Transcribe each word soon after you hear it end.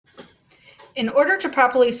In order to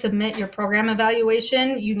properly submit your program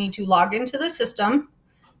evaluation, you need to log into the system,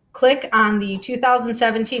 click on the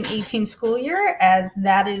 2017-18 school year, as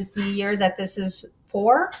that is the year that this is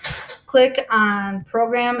for. Click on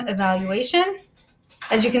program evaluation.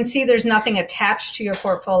 As you can see, there's nothing attached to your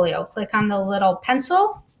portfolio. Click on the little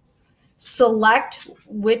pencil, select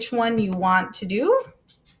which one you want to do.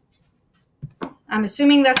 I'm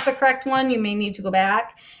assuming that's the correct one. You may need to go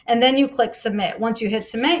back, and then you click submit. Once you hit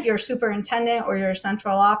submit, your superintendent or your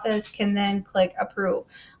central office can then click approve.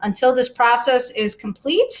 Until this process is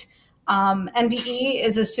complete, MDE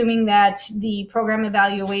is assuming that the program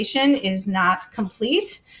evaluation is not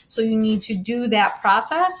complete. So you need to do that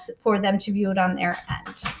process for them to view it on their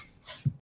end.